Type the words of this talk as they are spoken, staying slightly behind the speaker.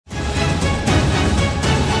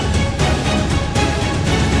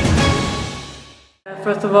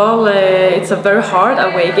First of all, it's a very hard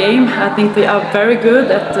away game. I think they are very good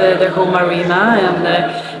at their home arena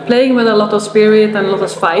and playing with a lot of spirit and a lot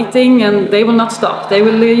of fighting, and they will not stop. They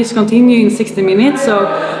will just continue in 60 minutes, so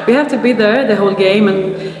we have to be there the whole game,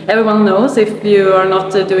 and everyone knows if you are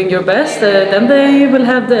not doing your best, then they will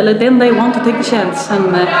have then they want to take a chance, and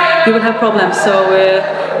you will have problems. So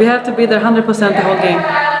we have to be there 100% the whole game.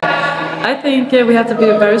 I think we have to be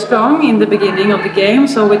very strong in the beginning of the game,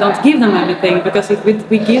 so we don't give them anything, because if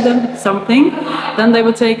we give them something, then they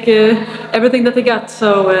will take everything that they got.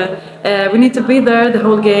 So we need to be there the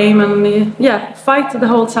whole game and fight the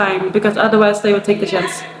whole time, because otherwise they will take the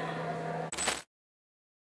chance.